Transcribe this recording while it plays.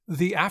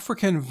The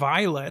African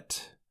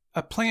violet,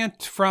 a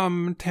plant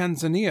from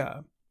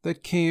Tanzania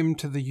that came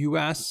to the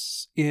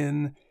U.S.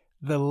 in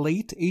the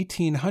late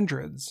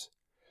 1800s,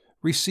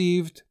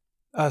 received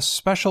a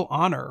special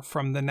honor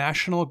from the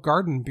National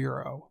Garden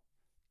Bureau,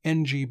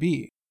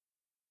 NGB.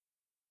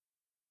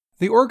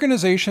 The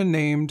organization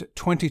named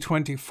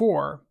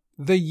 2024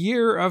 the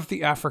Year of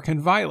the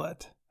African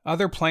Violet.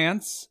 Other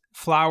plants,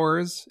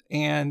 flowers,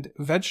 and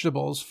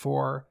vegetables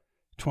for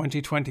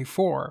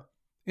 2024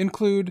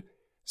 include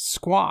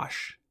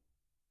squash,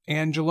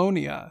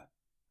 angelonia,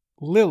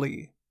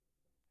 lily,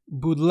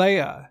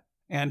 buddleia,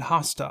 and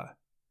hosta.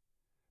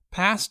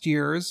 Past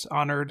years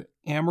honored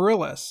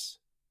amaryllis,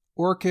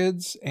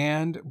 orchids,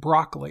 and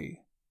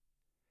broccoli.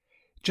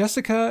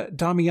 Jessica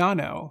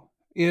Damiano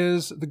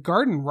is the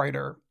garden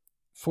writer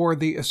for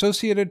the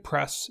Associated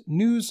Press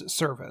news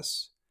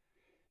service.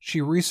 She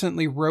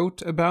recently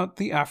wrote about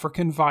the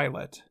African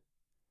violet.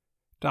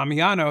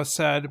 Damiano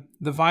said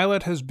the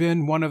violet has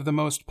been one of the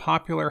most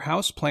popular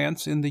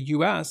houseplants in the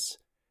U.S.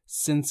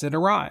 since it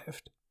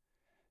arrived.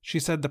 She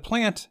said the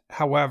plant,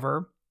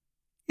 however,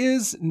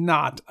 is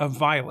not a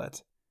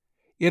violet.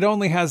 It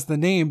only has the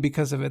name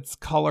because of its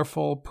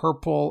colorful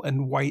purple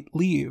and white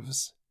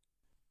leaves.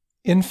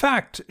 In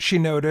fact, she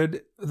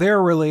noted, they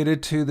are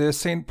related to the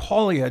St.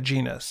 Paulia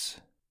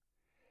genus.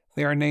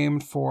 They are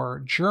named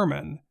for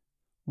German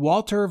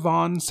Walter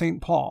von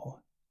St. Paul.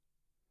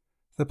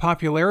 The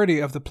popularity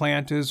of the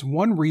plant is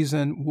one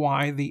reason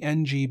why the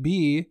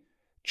NGB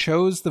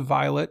chose the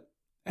violet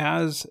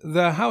as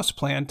the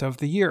houseplant of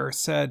the year,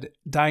 said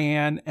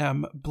Diane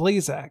M.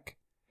 Blazek,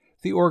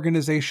 the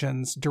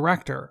organization's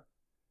director.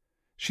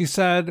 She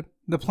said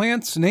the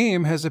plant's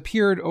name has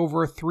appeared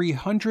over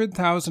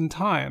 300,000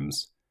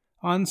 times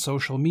on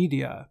social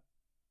media.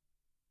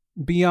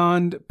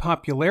 Beyond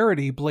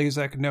popularity,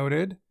 Blazek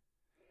noted,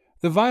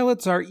 the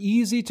violets are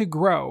easy to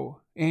grow,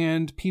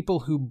 and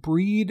people who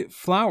breed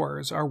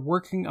flowers are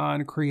working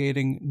on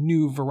creating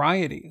new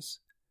varieties.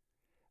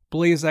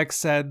 Blazek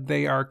said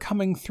they are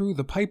coming through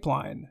the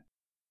pipeline.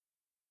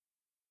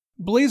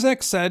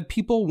 Blazek said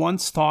people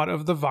once thought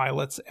of the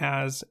violets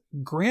as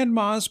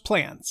grandma's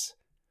plants,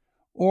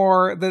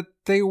 or that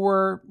they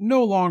were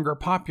no longer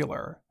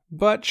popular,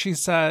 but she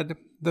said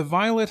the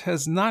violet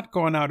has not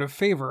gone out of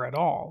favor at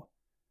all.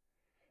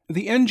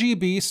 The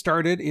NGB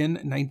started in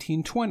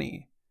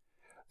 1920.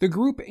 The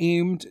group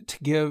aimed to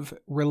give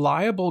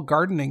reliable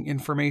gardening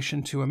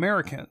information to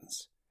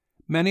Americans,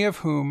 many of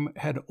whom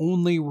had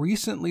only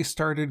recently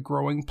started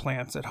growing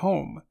plants at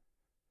home.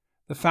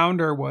 The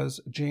founder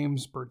was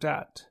James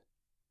Burdett.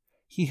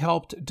 He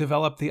helped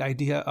develop the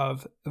idea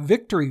of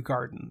victory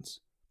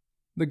gardens.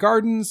 The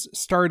gardens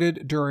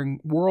started during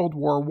World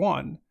War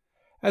I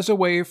as a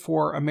way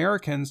for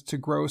Americans to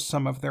grow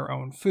some of their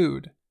own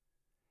food.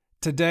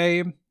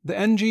 Today, the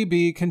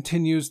NGB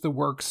continues the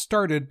work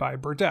started by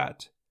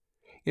Burdett.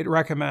 It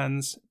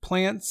recommends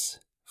plants,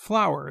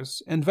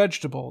 flowers, and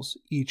vegetables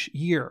each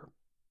year.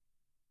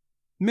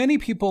 Many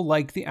people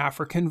like the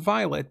African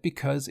violet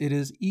because it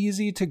is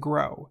easy to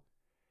grow.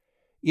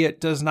 It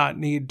does not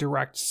need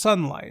direct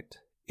sunlight.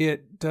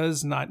 It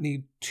does not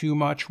need too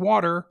much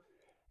water,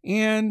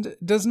 and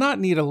does not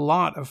need a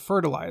lot of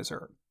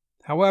fertilizer.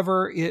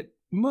 However, it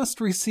must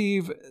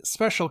receive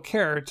special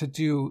care to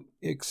do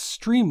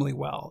extremely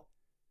well.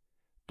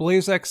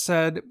 Blazek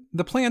said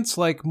the plants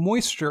like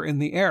moisture in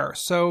the air,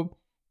 so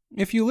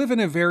if you live in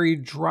a very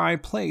dry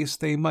place,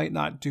 they might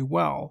not do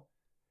well.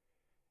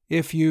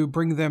 If you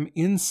bring them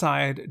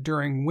inside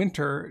during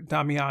winter,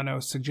 Damiano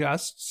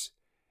suggests,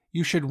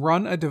 you should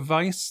run a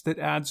device that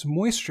adds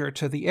moisture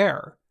to the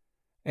air,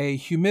 a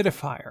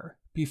humidifier,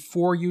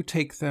 before you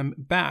take them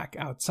back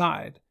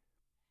outside.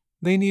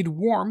 They need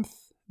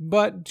warmth,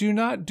 but do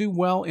not do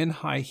well in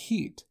high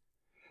heat.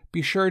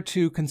 Be sure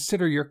to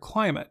consider your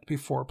climate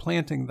before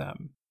planting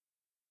them.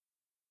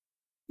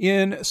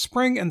 In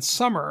spring and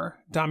summer,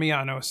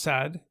 Damiano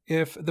said,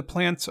 if the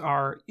plants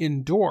are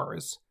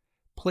indoors,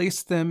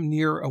 place them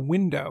near a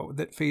window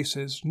that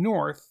faces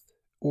north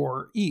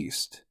or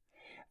east.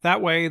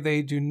 That way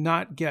they do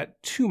not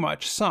get too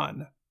much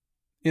sun.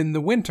 In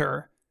the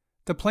winter,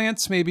 the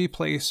plants may be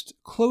placed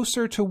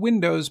closer to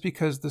windows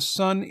because the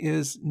sun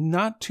is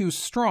not too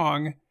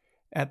strong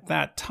at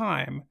that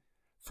time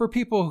for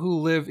people who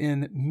live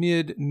in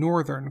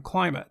mid-northern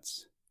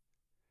climates.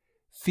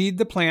 Feed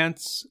the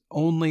plants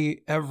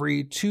only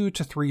every 2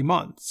 to 3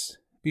 months.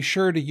 Be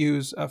sure to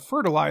use a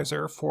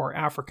fertilizer for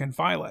African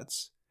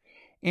violets.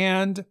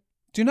 And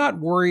do not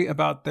worry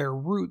about their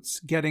roots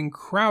getting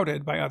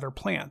crowded by other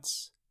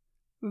plants.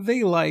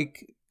 They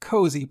like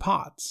cozy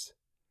pots.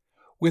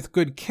 With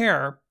good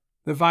care,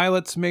 the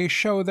violets may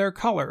show their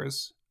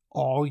colors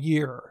all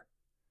year.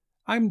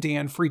 I'm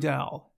Dan Friedel.